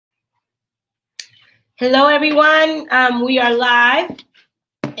Hello, everyone. We are live.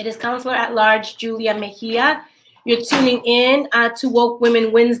 It is Counselor at Large Julia Mejia. You're tuning in to Woke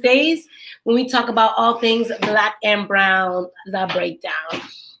Women Wednesdays when we talk about all things Black and Brown, the breakdown.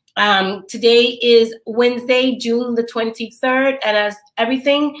 Today is Wednesday, June the 23rd, and as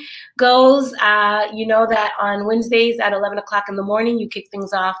everything goes, you know that on Wednesdays at 11 o'clock in the morning, you kick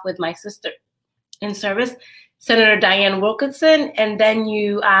things off with my sister in service, Senator Diane Wilkinson, and then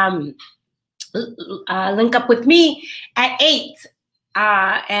you link up with me at 8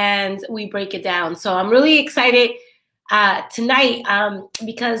 and we break it down. So I'm really excited tonight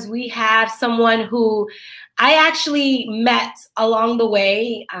because we have someone who I actually met along the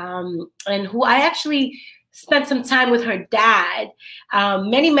way and who I actually spent some time with her dad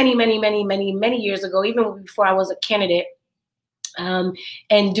many years ago, even before I was a candidate,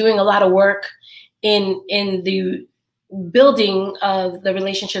 and doing a lot of work in the building of the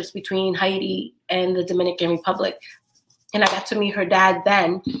relationships between Haiti and the Dominican Republic. And I got to meet her dad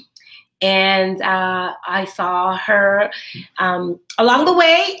then. And I saw her along the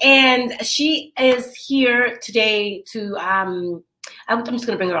way, and she is here today to, I'm just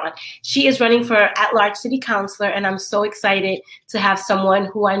gonna bring her on. She is running for at-large city councilor, and I'm so excited to have someone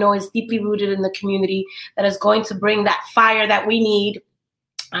who I know is deeply rooted in the community that is going to bring that fire that we need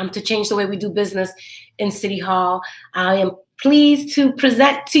to change the way we do business in City Hall. I am pleased to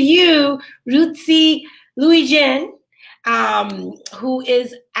present to you Ruthie Louis-Jean, who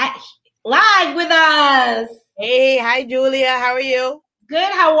is live with us. Hey, hi Julia, how are you?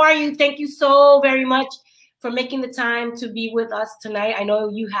 Good, how are you? Thank you so very much for making the time to be with us tonight. I know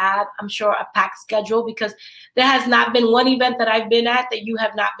you have, I'm sure, a packed schedule because there has not been one event that I've been at that you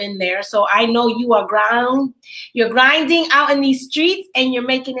have not been there. So I know you are you're grinding out in these streets and you're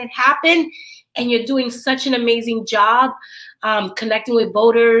making it happen. And you're doing such an amazing job connecting with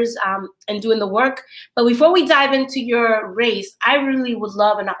voters and doing the work. But before we dive into your race, I really would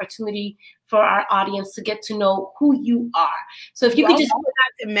love an opportunity for our audience to get to know who you are. So if you could just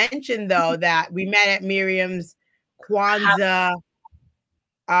not to mention though that we met at Miriam's Kwanzaa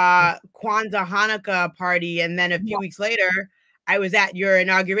Hanukkah party, and then a few weeks later, I was at your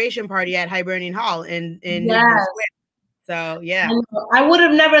inauguration party at Hibernian Hall in yes. So yeah, I would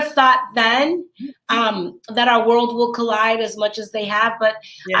have never thought then that our world will collide as much as they have. But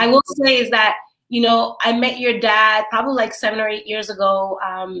yeah. I will say is that, you know, I met your dad probably like 7 or 8 years ago.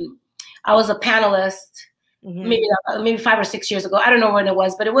 I was a panelist, maybe 5 or 6 years ago. I don't know when it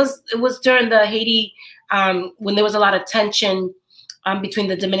was, but it was during the Haiti when there was a lot of tension between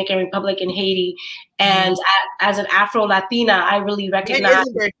the Dominican Republic and Haiti. And as an Afro Latina, I really recognized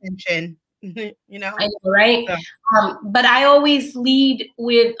tension. You know, I know, right? Yeah. But I always lead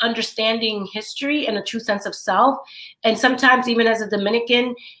with understanding history and a true sense of self. And sometimes, even as a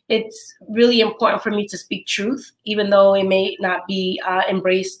Dominican, it's really important for me to speak truth, even though it may not be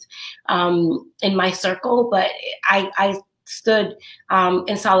embraced in my circle. But I stood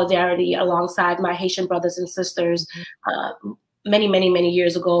in solidarity alongside my Haitian brothers and sisters many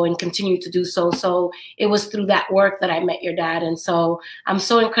years ago and continue to do so. So it was through that work that I met your dad. And so I'm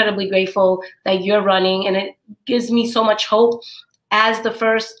so incredibly grateful that you're running, and it gives me so much hope as the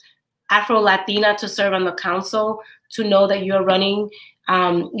first Afro-Latina to serve on the council to know that you're running.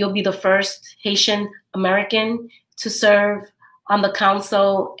 You'll be the first Haitian American to serve on the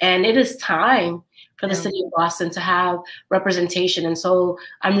council, and it is time for the city of Boston to have representation. And so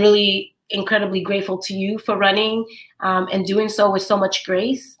I'm really incredibly grateful to you for running and doing so with so much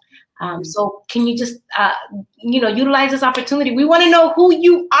grace. So can you just, utilize this opportunity? We want to know who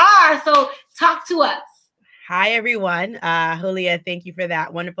you are. So talk to us. Hi, everyone. Julia, thank you for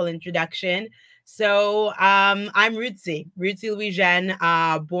that wonderful introduction. So I'm Ruthie Louis-Jean,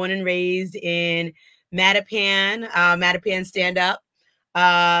 born and raised in Mattapan Stand Up.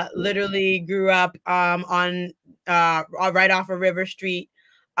 Literally grew up on right off of River Street.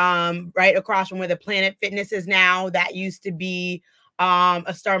 Right across from where the Planet Fitness is now. That used to be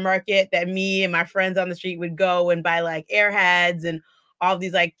a Star Market that me and my friends on the street would go and buy like Airheads and all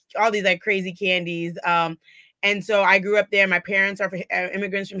these crazy candies. And so I grew up there. My parents are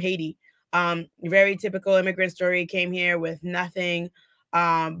immigrants from Haiti. Very typical immigrant story. Came here with nothing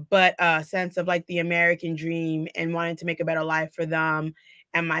but a sense of like the American dream and wanting to make a better life for them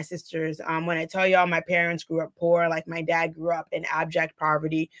and my sisters. When I tell y'all my parents grew up poor, like my dad grew up in abject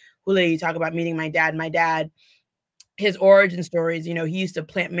poverty. Julia, you talk about meeting my dad, his origin stories, you know, he used to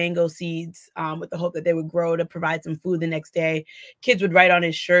plant mango seeds with the hope that they would grow to provide some food the next day. Kids would write on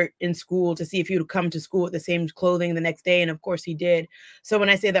his shirt in school to see if he would come to school with the same clothing the next day. And of course he did. So when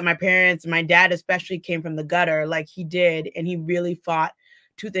I say that my parents, my dad especially, came from the gutter, like he did, and he really fought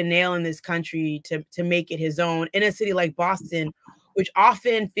tooth and nail in this country to make it his own in a city like Boston, which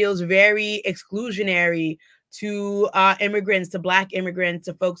often feels very exclusionary to immigrants, to Black immigrants,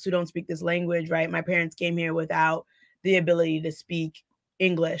 to folks who don't speak this language, right? My parents came here without the ability to speak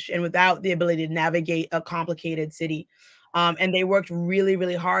English and without the ability to navigate a complicated city. And they worked really,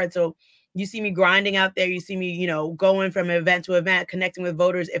 really hard. So you see me grinding out there. You see me, you know, going from event to event, connecting with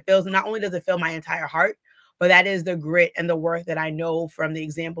voters. It feels, not only does it fill my entire heart, but that is the grit and the work that I know from the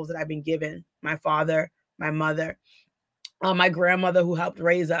examples that I've been given. My father, my mother, my grandmother who helped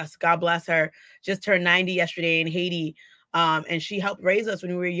raise us, God bless her, just turned 90 yesterday in Haiti. And she helped raise us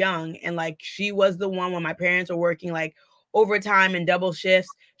when we were young. And like, she was the one when my parents were working like overtime and double shifts.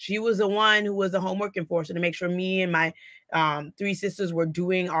 She was the one who was the homework enforcer to make sure me and my three sisters were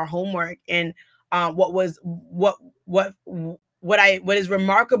doing our homework. And what is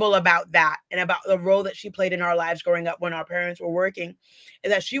remarkable about that and about the role that she played in our lives growing up when our parents were working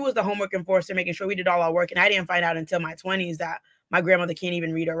is that she was the homework enforcer, making sure we did all our work. And I didn't find out until my 20s that my grandmother can't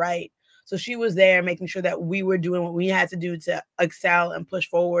even read or write. So she was there making sure that we were doing what we had to do to excel and push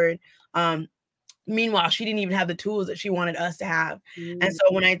forward. Meanwhile, she didn't even have the tools that she wanted us to have. And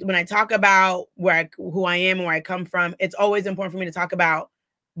so when I talk about who I am and where I come from, it's always important for me to talk about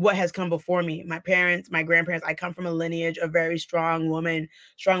what has come before me. My parents, my grandparents. I come from a lineage of very strong women,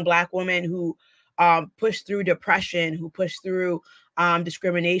 strong Black women who pushed through depression, who pushed through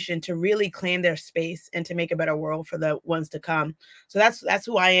discrimination to really claim their space and to make a better world for the ones to come. So that's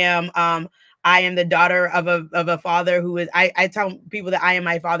who I am. I am the daughter of a father who is, I tell people that I am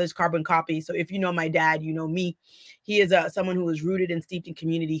my father's carbon copy. So if you know my dad, you know me. He is someone who is rooted and steeped in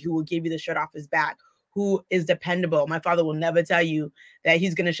community, who will give you the shirt off his back, who is dependable. My father will never tell you that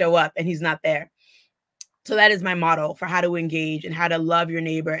he's going to show up and he's not there. So that is my motto for how to engage and how to love your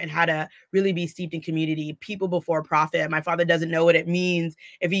neighbor and how to really be steeped in community, people before profit. My father doesn't know what it means.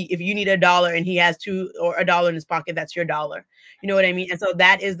 If you need $1 and he has $2 or $1 in his pocket, that's your dollar. You know what I mean? And so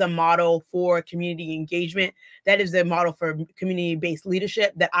that is the model for community engagement. That is the model for community-based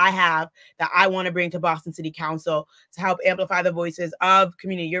leadership that I have, that I want to bring to Boston City Council to help amplify the voices of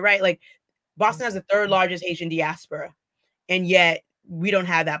community. You're right. Like, Boston has the third largest Haitian diaspora, and yet we don't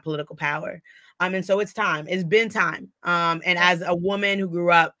have that political power. And so it's time. It's been time. And as a woman who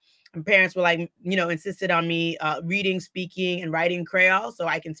grew up, my parents were like, you know, insisted on me reading, speaking, and writing Creole so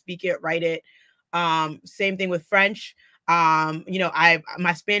I can speak it, write it. Same thing with French. You know,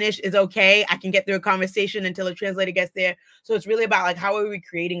 my Spanish is okay. I can get through a conversation until a translator gets there. So it's really about like, how are we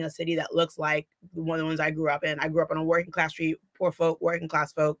creating a city that looks like one of the ones I grew up in? I grew up on a working class street, poor folk, working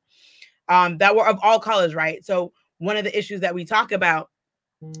class folk, that were of all colors, right? So one of the issues that we talk about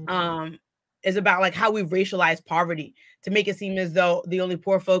is about like how we've racialized poverty to make it seem as though the only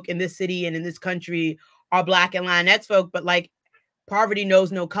poor folk in this city and in this country are Black and Latinx folk, but like, poverty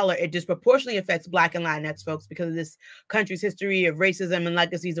knows no color. It disproportionately affects Black and Latinx folks because of this country's history of racism and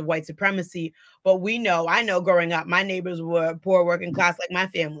legacies of white supremacy. But I know growing up, my neighbors were poor working class like my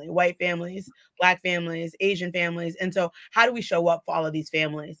family, white families, Black families, Asian families. And so how do we show up for all of these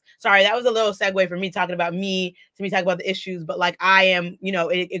families? Sorry, that was a little segue from me talking about me to me talking about the issues, but like, I am, you know,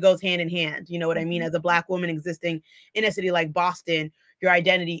 it goes hand in hand. You know what I mean? As a Black woman existing in a city like Boston, your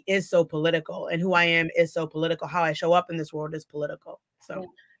identity is so political, and who I am is so political. How I show up in this world is political. So.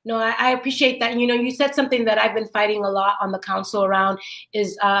 No, I appreciate that. You know, you said something that I've been fighting a lot on the council around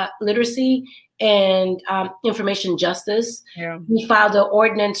is literacy and information justice. Yeah. We filed an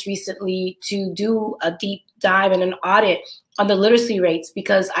ordinance recently to do a deep dive and an audit on the literacy rates,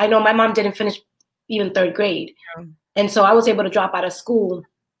 because I know my mom didn't finish even 3rd grade. Yeah. And so I was able to drop out of school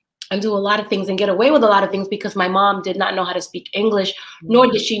and do a lot of things and get away with a lot of things because my mom did not know how to speak English, nor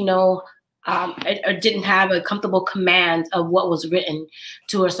did she know or didn't have a comfortable command of what was written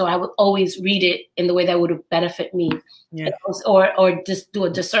to her. So I would always read it in the way that would benefit me, or just do a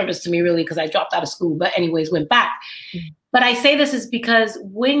disservice to me, really, because I dropped out of school. But anyways, went back. But I say this is because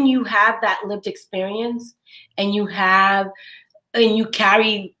when you have that lived experience and you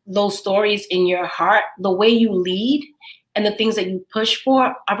carry those stories in your heart, the way you lead and the things that you push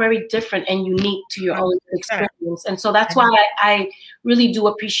for are very different and unique to your own experience. And so that's why I really do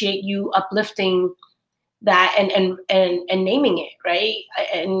appreciate you uplifting that and naming it, right?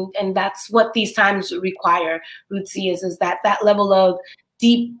 And that's what these times require, Rootsie, is that level of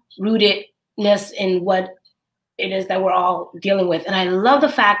deep rootedness in what it is that we're all dealing with. And I love the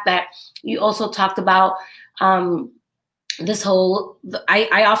fact that you also talked about this whole,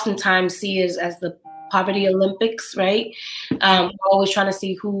 I oftentimes see it as the poverty Olympics, right? We're always trying to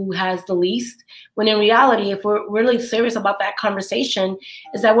see who has the least. When in reality, if we're really serious about that conversation,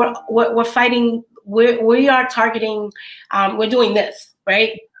 is that we're fighting. We are targeting. We're doing this.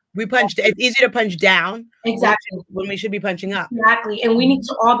 right? We punched. It's easy to punch down Exactly. when we should be punching up. Exactly. And we need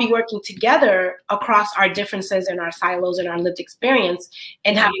to all be working together across our differences and our silos and our lived experience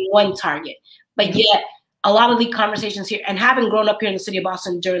and having one target. But yet, a lot of the conversations here, and having grown up here in the city of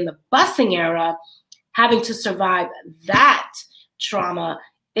Boston during the busing era, having to survive that trauma,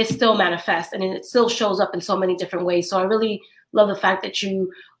 it still manifests and it still shows up in so many different ways. So I really love the fact that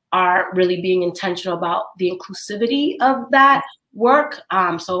you are really being intentional about the inclusivity of that work.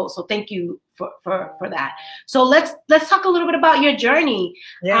 So thank you for that. So let's talk a little bit about your journey.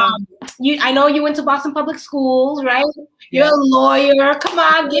 Yeah. I know you went to Boston Public Schools, right? You're a lawyer. Come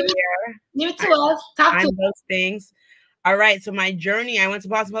on, give it to us. Talk to us. Those things. All right. So my journey, I went to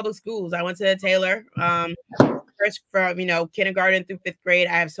Boston Public Schools. I went to Taylor. First from, kindergarten through 5th grade.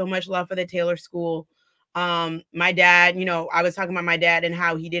 I have so much love for the Taylor School. My dad, I was talking about my dad and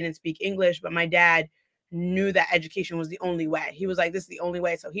how he didn't speak English, but my dad knew that education was the only way. He was like, this is the only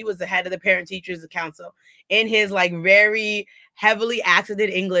way. So he was the head of the parent teachers council. In his like very heavily accented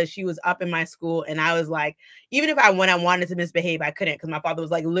English, he was up in my school. And I was like, even if I wanted to misbehave, I couldn't, because my father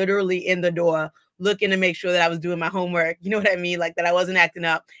was like literally in the door looking to make sure that I was doing my homework. You know what I mean? Like that I wasn't acting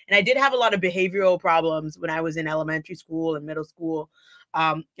up. And I did have a lot of behavioral problems when I was in elementary school and middle school.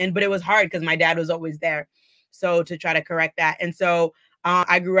 But it was hard because my dad was always there. So to try to correct that. And so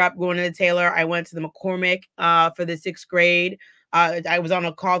I grew up going to the Taylor. I went to the McCormick for the 6th grade. I was on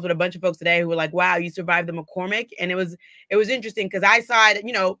a call with a bunch of folks today who were like, wow, you survived the McCormick. And it was interesting because I saw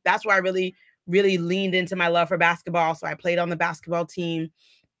it, that's where I really, really leaned into my love for basketball. So I played on the basketball team.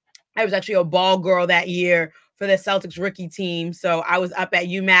 I was actually a ball girl that year for the Celtics rookie team. So I was up at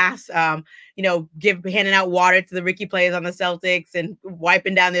UMass, handing out water to the rookie players on the Celtics and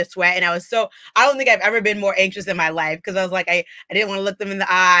wiping down their sweat. And I don't think I've ever been more anxious in my life because I was like, I didn't want to look them in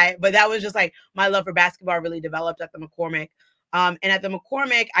the eye. But that was just like my love for basketball really developed at the McCormick. And at the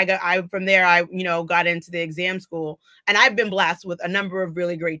McCormick, from there, I got into the exam school, and I've been blessed with a number of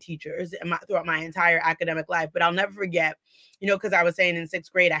really great teachers throughout my entire academic life. But I'll never forget, because I was saying in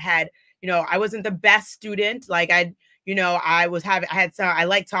 6th grade, I had, I wasn't the best student. Like I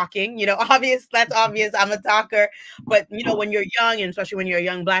like talking, that's obvious. I'm a talker, but when you're young, and especially when you're a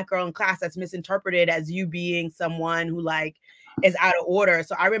young Black girl in class, that's misinterpreted as you being someone who like is out of order.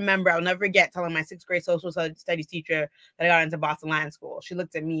 So I remember, I'll never forget telling my 6th grade social studies teacher that I got into Boston Latin School. She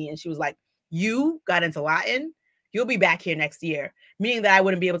looked at me and she was like, you got into Latin? You'll be back here next year. Meaning that I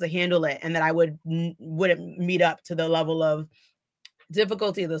wouldn't be able to handle it and that I wouldn't meet up to the level of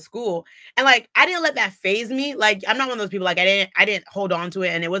difficulty of the school. And like, I didn't let that phase me. Like, I'm not one of those people, like I didn't hold on to it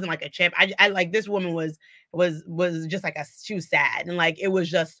and it wasn't like a chip. I like, this woman was just like she was sad. And like, it was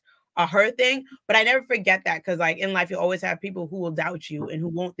just a her thing. But I never forget that, because like in life, you always have people who will doubt you and who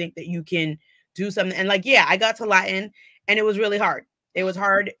won't think that you can do something. And like, yeah, I got to Latin and it was really hard. It was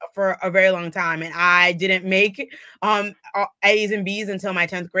hard for a very long time. And I didn't make A's and B's until my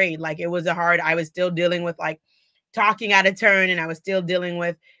 10th grade. Like it was I was still dealing with like talking out of turn, and I was still dealing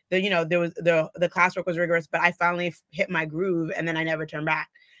with the classwork was rigorous, but I finally hit my groove and then I never turned back.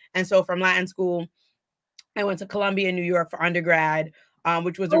 And so from Latin school, I went to Columbia, New York for undergrad,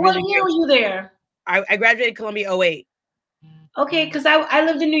 which was What year were you there? I graduated Columbia 08. Okay, because I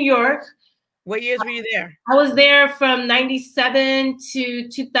lived in New York. What years were you there? I was there from 97 to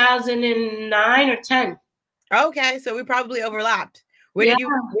 2009 or 10. Okay, so we probably overlapped. Where did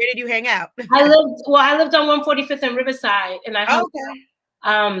you hang out? I lived on 145th and Riverside, and I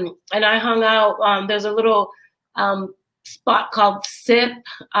hung out. There's a little spot called Sip,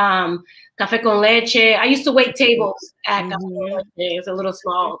 Café con Leche. I used to wait tables at Café con Leche. It's a little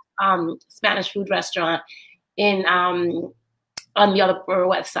small Spanish food restaurant on the Upper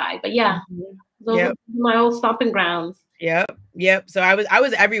West Side. But yeah, those are my old stomping grounds. Yep. So I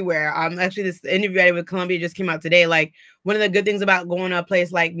was everywhere. Actually, this interview I did with Columbia just came out today. Like, one of the good things about going to a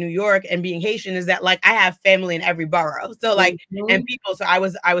place like New York and being Haitian is that like I have family in every borough. So like and people. So I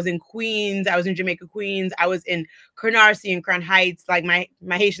was in Queens. I was in Jamaica, Queens. I was in Canarsie and Crown Heights. Like my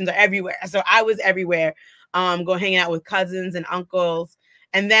Haitians are everywhere. So I was everywhere. Go hanging out with cousins and uncles.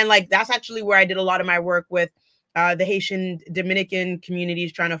 And then like that's actually where I did a lot of my work with the Haitian Dominican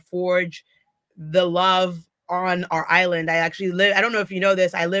communities, trying to forge the love on our island. I don't know if you know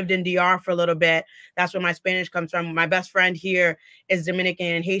this, I lived in DR for a little bit. That's where my Spanish comes from. My best friend here is Dominican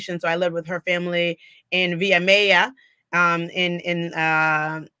and Haitian, so I lived with her family in Villa Mejia, in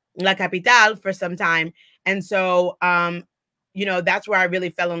La Capital for some time. And so, that's where I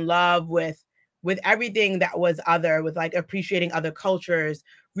really fell in love with everything that was other, with like appreciating other cultures,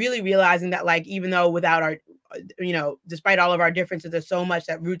 really realizing that like, even though without despite all of our differences, there's so much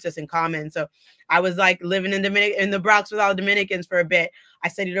that roots us in common. So I was like living in the Bronx with all the Dominicans for a bit. I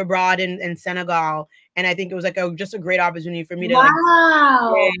studied abroad in Senegal, and I think it was like just a great opportunity for me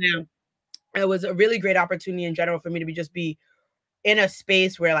to it was a really great opportunity in general for me to be in a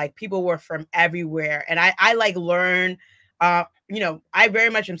space where like people were from everywhere. And I like learn, I very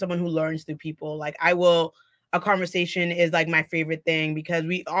much am someone who learns through people. Like a conversation is like my favorite thing because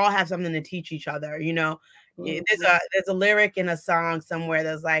we all have something to teach each other, There's a lyric in a song somewhere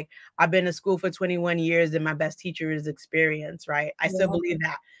that's like, I've been to school for 21 years and my best teacher is experience, right? I still believe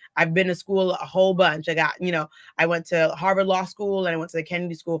that. I've been to school a whole bunch. I went to Harvard Law School and I went to the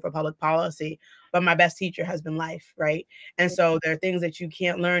Kennedy School for Public Policy, but my best teacher has been life, right? And so there are things that you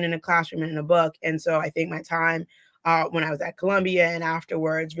can't learn in a classroom and in a book. And so I think my time when I was at Columbia and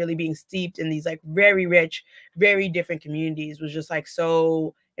afterwards, really being steeped in these like very rich, very different communities was just like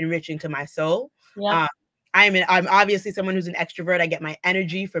so enriching to my soul. Yeah. I'm obviously someone who's an extrovert. I get my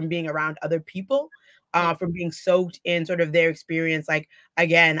energy from being around other people, from being soaked in sort of their experience. Like,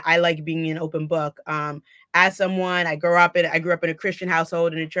 again, I like being an open book. As someone, I grew up in a Christian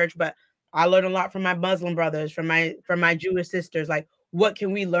household in a church, but I learned a lot from my Muslim brothers, from my Jewish sisters. Like, what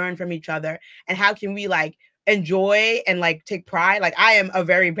can we learn from each other, and how can we like enjoy and like take pride? Like, I am a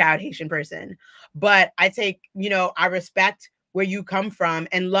very proud Haitian person, but I take, I respect where you come from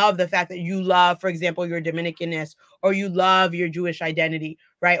and love the fact that you love, for example, your Dominicanness, or you love your Jewish identity,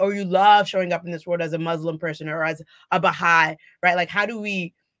 right? Or you love showing up in this world as a Muslim person or as a Baha'i, right? Like, how do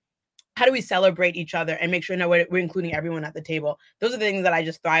we celebrate each other and make sure we're including everyone at the table? Those are the things that I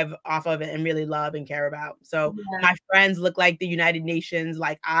just thrive off of and really love and care about. So my friends look like the United Nations.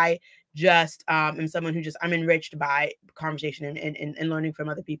 Like, I just am someone who I'm enriched by conversation and learning from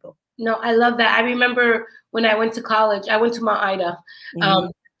other people. No, I love that. I remember when I went to college, I went to Mount Ida,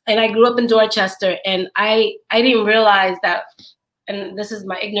 and I grew up in Dorchester, and I didn't realize that, and this is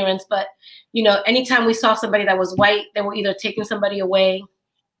my ignorance, but anytime we saw somebody that was white, they were either taking somebody away,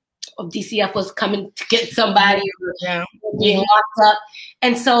 or DCF was coming to get somebody, or being locked up.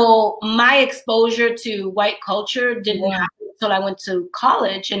 And so my exposure to white culture didn't happen until I went to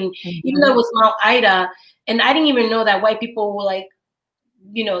college. And even though it was Mount Ida, and I didn't even know that white people were like,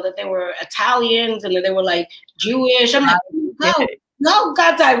 that they were Italians and that they were like Jewish. I'm like, no,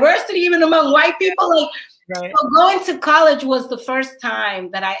 got diversity even among white people. Like, so going to college was the first time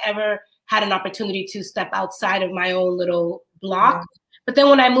that I ever had an opportunity to step outside of my own little block. But then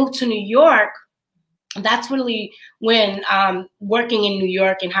when I moved to New York, that's really when working in New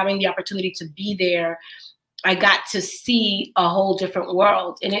York and having the opportunity to be there, I got to see a whole different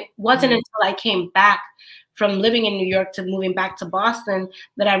world. And it wasn't until I came back from living in New York to moving back to Boston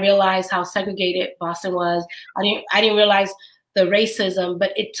that I realized how segregated Boston was. I didn't realize the racism,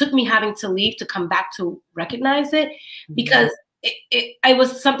 but it took me having to leave to come back to recognize it, because it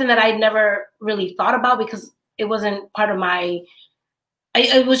was something that I'd never really thought about, because it wasn't part of my,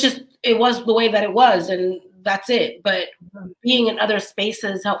 it was the way that it was, and that's it. But being in other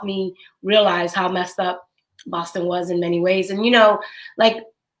spaces helped me realize how messed up Boston was in many ways. And, like,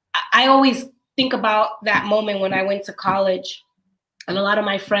 I always think about that moment when I went to college, and a lot of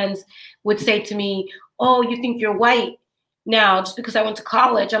my friends would say to me, oh, you think you're white now just because I went to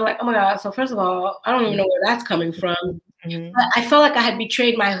college. I'm like, oh my God. So first of all, I don't even know where that's coming from. But I felt like I had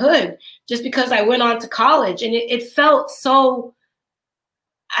betrayed my hood just because I went on to college. And it felt so,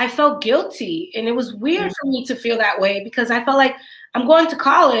 I felt guilty. And it was weird for me to feel that way, because I felt like I'm going to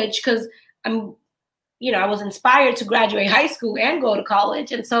college because I'm, I was inspired to graduate high school and go to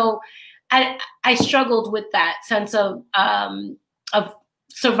college. And so I struggled with that sense of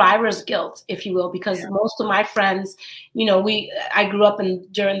survivor's guilt, if you will, because most of my friends, I grew up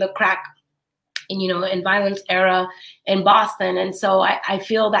during the crack and violence era in Boston. And so I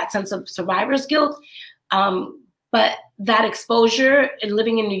feel that sense of survivor's guilt. But that exposure and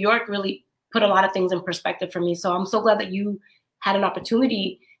living in New York really put a lot of things in perspective for me. So I'm so glad that you had an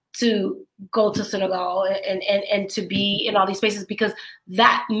opportunity to go to Senegal and to be in all these spaces, because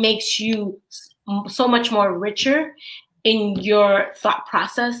that makes you so much more richer in your thought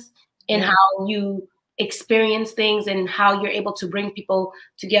process and how you experience things and how you're able to bring people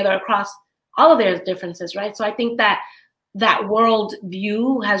together across all of their differences, right? So I think that world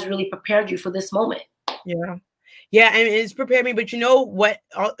view has really prepared you for this moment. Yeah, and it's prepared me. But you know what?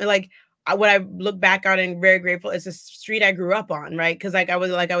 Like, what I look back on and very grateful is the street I grew up on, right? Because I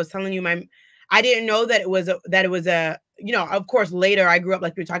was telling you, I didn't know that it was a of course later I grew up,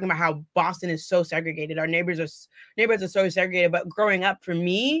 like we were talking about how Boston is so segregated. Our neighbors are so segregated. But growing up for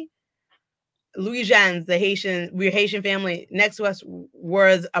me, Louisians, we're Haitian family. Next to us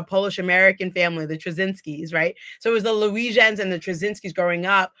was a Polish American family, the Trzynskis, right? So it was the Louisians and the Trzynskis growing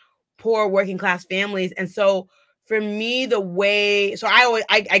up, poor working class families. And so for me,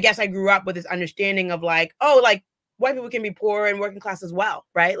 I guess I grew up with this understanding of like, oh, like white people can be poor and working class as well,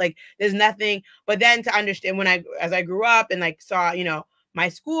 right? Like there's nothing, but then to understand as I grew up and like saw, my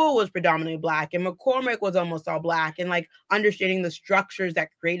school was predominantly Black and McCormick was almost all Black, and like understanding the structures that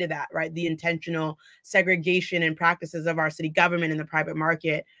created that, right? The intentional segregation and practices of our city government and the private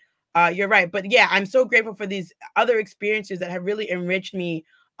market. You're right. But yeah, I'm so grateful for these other experiences that have really enriched me,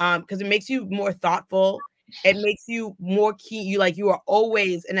 because it makes you more thoughtful. It makes you more key. You are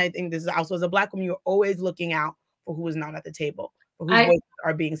always, and I think this is also as a Black woman, you're always looking out for who is not at the table, for whose voices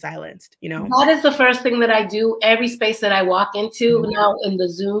are being silenced, That is the first thing that I do. Every space that I walk into now in the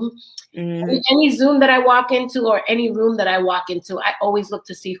Zoom, any Zoom that I walk into or any room that I walk into, I always look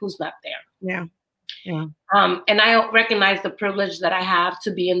to see who's not there. Yeah. Yeah. And I recognize the privilege that I have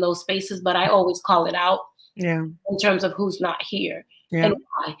to be in those spaces, but I always call it out. Yeah. In terms of who's not here. Yeah. And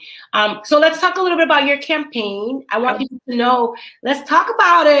why. So let's talk a little bit about your campaign. I want people to know. Let's talk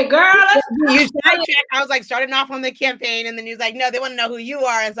about it, girl. I was like starting off on the campaign, and then he was like, "No, they want to know who you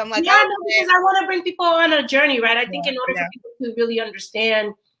are." And so I'm like, "Yeah, no, because I want to bring people on a journey, right? I think in order for people to really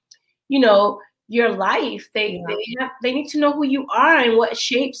understand, your life, they need to know who you are and what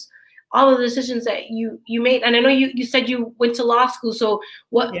shapes all of the decisions that you made." And I know you said you went to law school. So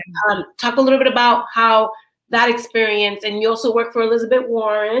talk a little bit about how that experience, and you also work for Elizabeth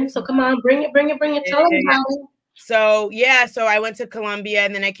Warren. So come on, bring it. Tell them about it. So I went to Columbia,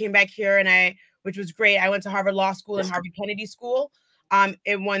 and then I came back here, which was great. I went to Harvard Law School and Harvard Kennedy School. And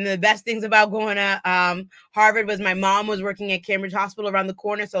one of the best things about going to Harvard was my mom was working at Cambridge Hospital around the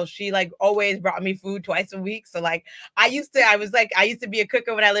corner, so she like always brought me food twice a week. So like I used to be a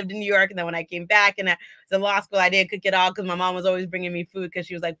cooker when I lived in New York, and then when I came back and I was in law school, I didn't cook it all because my mom was always bringing me food because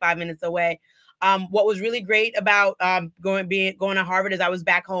she was like 5 minutes away. What was really great about going to Harvard is I was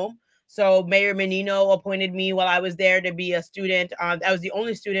back home. So Mayor Menino appointed me while I was there to be a student. I was the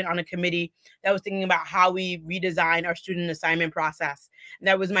only student on a committee that was thinking about how we redesign our student assignment process. And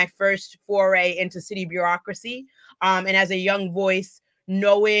that was my first foray into city bureaucracy. And as a young voice,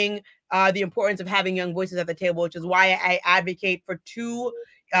 knowing the importance of having young voices at the table, which is why I advocate for two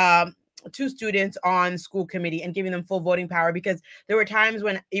students on school committee and giving them full voting power, because there were times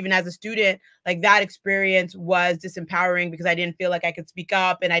when even as a student, like that experience was disempowering because I didn't feel like I could speak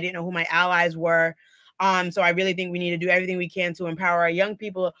up and I didn't know who my allies were. So I really think we need to do everything we can to empower our young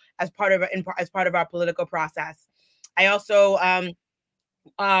people as part of our political process. I also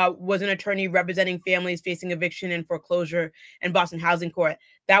was an attorney representing families facing eviction and foreclosure in Boston Housing Court.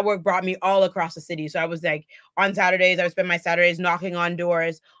 That work brought me all across the city. So I was like, on Saturdays, I would spend my Saturdays knocking on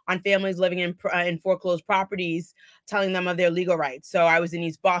doors on families living in foreclosed properties, telling them of their legal rights. So I was in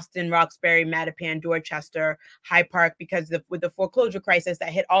East Boston, Roxbury, Mattapan, Dorchester, Hyde Park, because with the foreclosure crisis that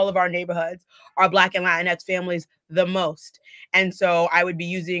hit all of our neighborhoods, our Black and Latinx families the most. And so I would be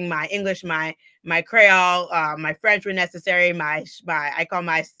using my English, my Creole, my French when necessary, my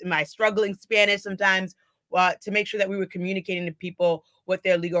struggling Spanish sometimes, to make sure that we were communicating to people what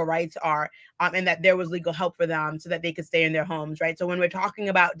their legal rights are, and that there was legal help for them so that they could stay in their homes, right? So when we're talking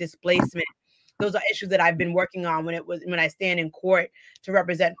about displacement, those are issues that I've been working on when I stand in court to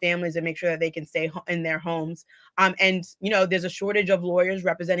represent families and make sure that they can stay in their homes. And there's a shortage of lawyers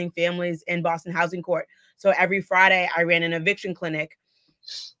representing families in Boston Housing Court. So every Friday I ran an eviction clinic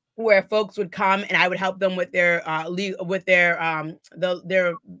where folks would come and I would help them with their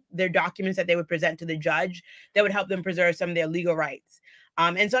their documents that they would present to the judge that would help them preserve some of their legal rights.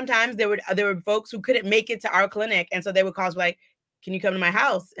 And sometimes there were folks who couldn't make it to our clinic, and so they would call us like, "Can you come to my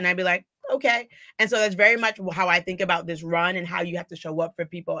house?" And I'd be like, "Okay." And so that's very much how I think about this run and how you have to show up for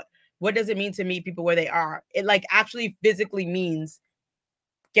people. What does it mean to meet people where they are? It like actually physically means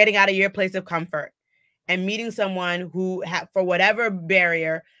getting out of your place of comfort and meeting someone who for whatever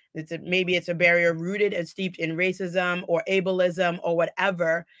barrier, maybe it's a barrier rooted and steeped in racism or ableism or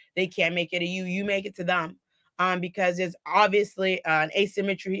whatever, they can't make it to you. You make it to them. Because there's obviously an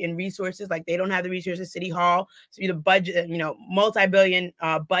asymmetry in resources. Like they don't have the resources, City Hall, so the budget, multi-billion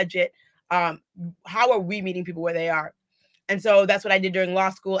budget. How are we meeting people where they are? And so that's what I did during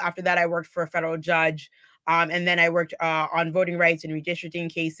law school. After that, I worked for a federal judge. And then I worked on voting rights and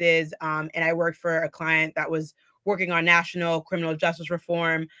redistricting cases. And I worked for a client that was working on national criminal justice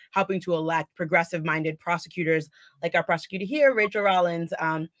reform, helping to elect progressive-minded prosecutors like our prosecutor here, Rachel Rollins.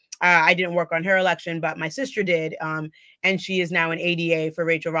 I didn't work on her election, but my sister did. And she is now an ADA for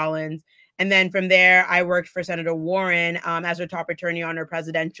Rachel Rollins. And then from there, I worked for Senator Warren as her top attorney on her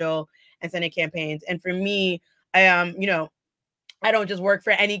presidential and Senate campaigns. And for me, I don't just work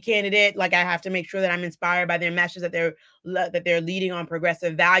for any candidate. Like, I have to make sure that I'm inspired by their message, that they're leading on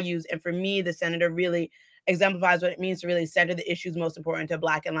progressive values. And for me, the senator really exemplifies what it means to really center the issues most important to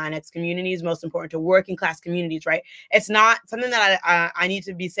Black and Latinx communities, most important to working class communities, right? It's not something that I need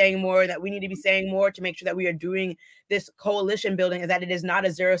to be saying more, that we need to be saying more to make sure that we are doing this coalition building, is that it is not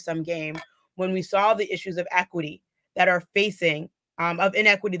a zero-sum game. When we solve the issues of equity that are facing, of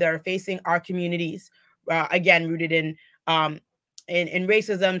inequity that are facing our communities, again, rooted in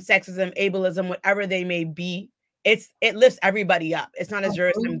racism, sexism, ableism, whatever they may be, it lifts everybody up. It's not a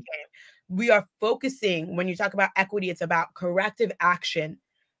zero-sum game. We are focusing, when you talk about equity, it's about corrective action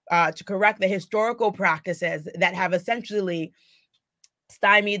to correct the historical practices that have essentially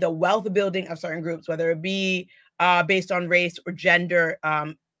stymied the wealth building of certain groups, whether it be based on race or gender,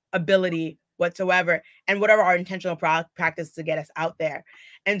 ability whatsoever, and whatever our intentional practice to get us out there.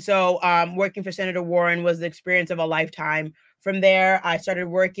 And so working for Senator Warren was the experience of a lifetime. From there, I started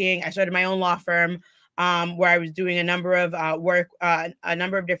my own law firm, where I was doing a number of a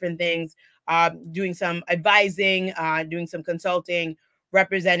number of different things, doing some advising, doing some consulting,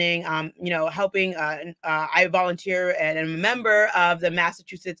 representing, helping. I volunteer and am a member of the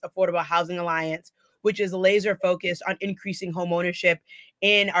Massachusetts Affordable Housing Alliance, which is laser focused on increasing home ownership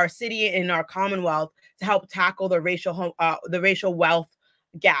in our city and in our Commonwealth to help tackle the racial wealth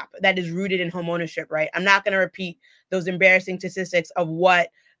gap that is rooted in home ownership, right? I'm not going to repeat those embarrassing statistics of what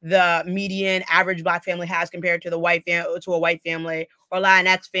the median average Black family has compared to a white family, or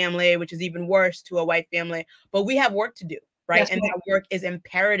Latinx family, which is even worse, to a white family. But we have work to do, right? And that work is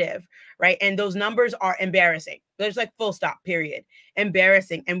imperative, right? And those numbers are embarrassing. There's like full stop, period.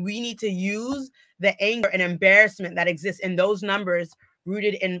 Embarrassing. And we need to use the anger and embarrassment that exists in those numbers,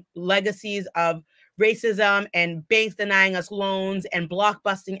 rooted in legacies of racism and banks denying us loans and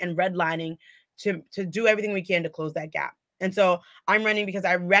blockbusting and redlining, to do everything we can to close that gap. And so I'm running because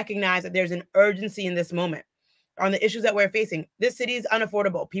I recognize that there's an urgency in this moment on the issues that we're facing. This city is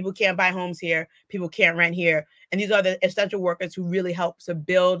unaffordable. People can't buy homes here. People can't rent here. And these are the essential workers who really help to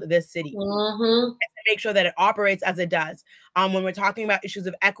build this city. And to make sure that it operates as it does. When we're talking about issues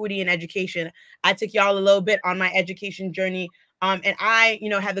of equity and education, I took y'all a little bit on my education journey. And I,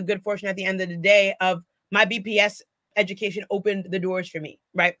 had the good fortune at the end of the day of my BPS education opened the doors for me,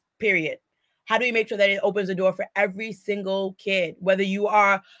 right? Period. How do we make sure that it opens the door for every single kid, whether you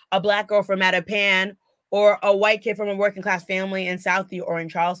are a Black girl from Mattapan or a white kid from a working class family in Southie or in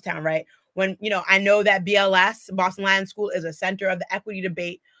Charlestown, right? When, I know that BLS, Boston Lions School, is a center of the equity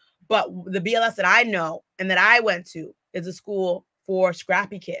debate, but the BLS that I know and that I went to is a school for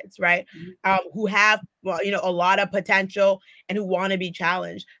scrappy kids, right? Who have, a lot of potential and who want to be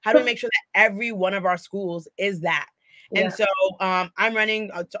challenged. How do we make sure that every one of our schools is that? Yeah. And so I'm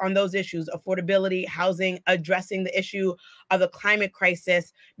running on those issues: affordability, housing, addressing the issue of the climate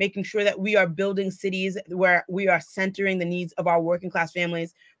crisis, making sure that we are building cities where we are centering the needs of our working class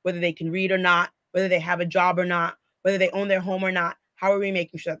families, whether they can read or not, whether they have a job or not, whether they own their home or not. How are we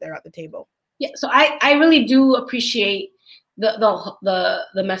making sure that they're at the table? Yeah, so I really do appreciate the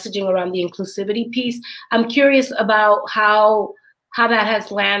messaging around the inclusivity piece. I'm curious about how that has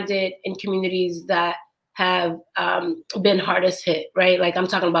landed in communities that have been hardest hit, right? Like, I'm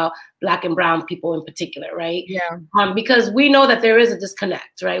talking about Black and brown people in particular, right? Yeah. Because we know that there is a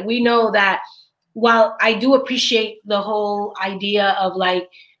disconnect, right? We know that while I do appreciate the whole idea of like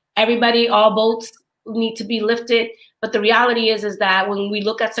everybody, all boats need to be lifted, but the reality is that when we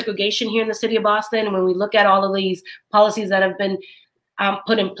look at segregation here in the city of Boston, and when we look at all of these policies that have been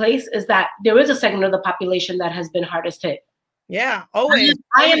put in place, is that there is a segment of the population that has been hardest hit. Yeah, always.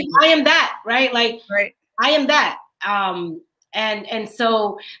 I am that, right? Like, right. I am that. And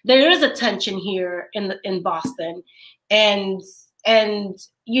so there is a tension here in Boston, and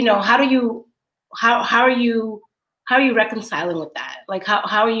how are you reconciling with that? Like,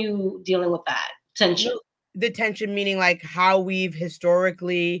 how are you dealing with that tension? The tension meaning like how we've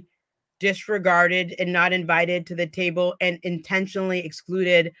historically disregarded and not invited to the table and intentionally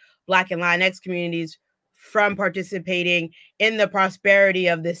excluded Black and Latinx communities from participating in the prosperity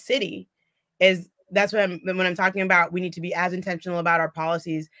of this city. That's what when I'm talking about, we need to be as intentional about our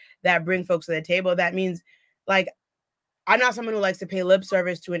policies that bring folks to the table. That means, like, I'm not someone who likes to pay lip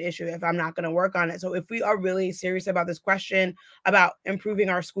service to an issue if I'm not going to work on it. So if we are really serious about this question about improving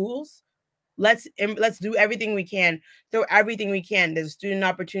our schools, let's do everything we can. Throw everything we can. There's a Student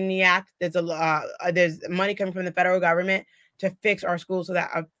Opportunity Act. There's money coming from the federal government to fix our schools so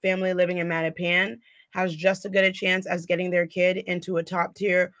that a family living in Mattapan has just as good a chance as getting their kid into a top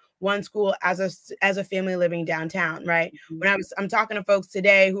tier one school as a family living downtown, right? When I'm talking to folks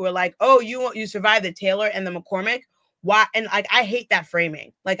today who are like, oh, you survived the Taylor and the McCormick. Why? And like, I hate that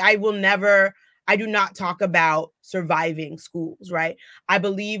framing. Like, I do not talk about surviving schools, right? I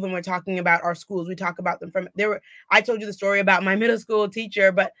believe when we're talking about our schools, we talk about them I told you the story about my middle school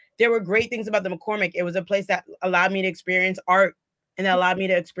teacher, but there were great things about the McCormick. It was a place that allowed me to experience art, and that allowed me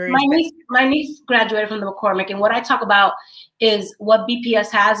to experience my niece graduated from the McCormick, and what I talk about is what BPS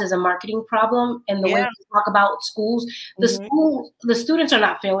has is a marketing problem, and the way we talk about schools, the students are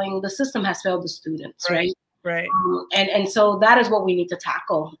not failing, the system has failed the students, right? Right. And so that is what we need to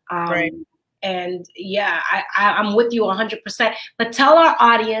tackle. Right. And yeah, I'm with you 100%. But tell our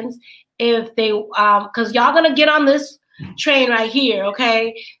audience if they, because y'all gonna get on this train right here,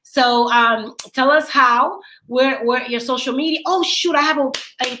 okay? So tell us where your social media. Oh shoot, I have a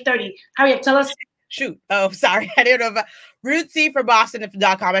 8:30. Hurry up, tell us. Shoot. Oh, sorry, I didn't know about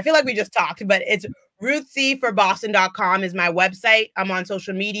rootcforboston.com. I feel like we just talked, but it's rootcforboston.com is my website. I'm on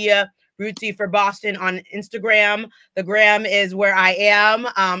social media. Rootsy for Boston on Instagram. The gram is where I am.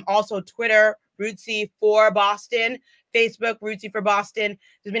 Also Twitter, Rootsy for Boston. Facebook, Rootsy for Boston.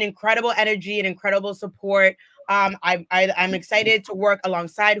 There's been incredible energy and incredible support. I'm excited to work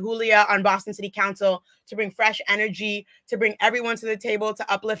alongside Julia on Boston City Council to bring fresh energy, to bring everyone to the table,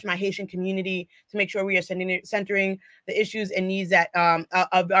 to uplift my Haitian community, to make sure we are centering the issues and needs that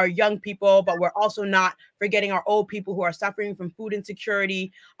of our young people, but we're also not forgetting our old people who are suffering from food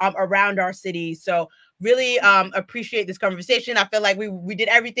insecurity around our city. So really appreciate this conversation. I feel like we did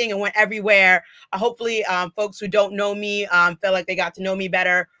everything and went everywhere. Hopefully folks who don't know me feel like they got to know me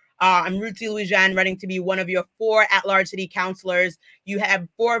better. I'm Ruthie Louis-Jeanne, running to be one of your 4 at-large city councilors. You have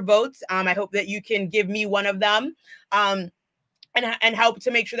 4 votes. I hope that you can give me one of them and help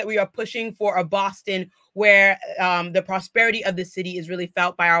to make sure that we are pushing for a Boston where the prosperity of the city is really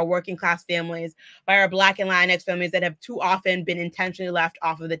felt by our working class families, by our Black and Latinx families that have too often been intentionally left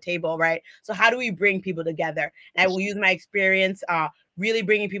off of the table, right? So how do we bring people together? And I will use my experience really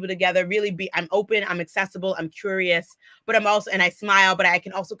bringing people together, I'm open, I'm accessible, I'm curious, but I'm also, and I smile, but I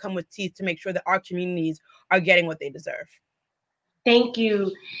can also come with teeth to make sure that our communities are getting what they deserve. Thank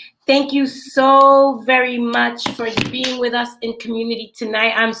you. Thank you so very much for being with us in community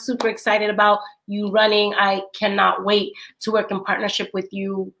tonight. I'm super excited about you running. I cannot wait to work in partnership with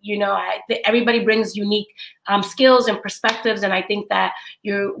you. You know, everybody brings unique skills and perspectives, and I think that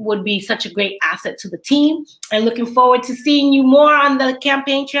you would be such a great asset to the team. I'm looking forward to seeing you more on the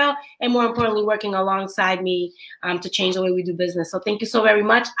campaign trail, and more importantly, working alongside me to change the way we do business. So thank you so very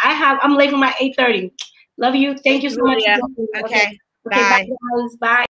much. I'm late for my 8:30. Love you. Thank you so much. Okay. Bye. Bye, guys. Bye.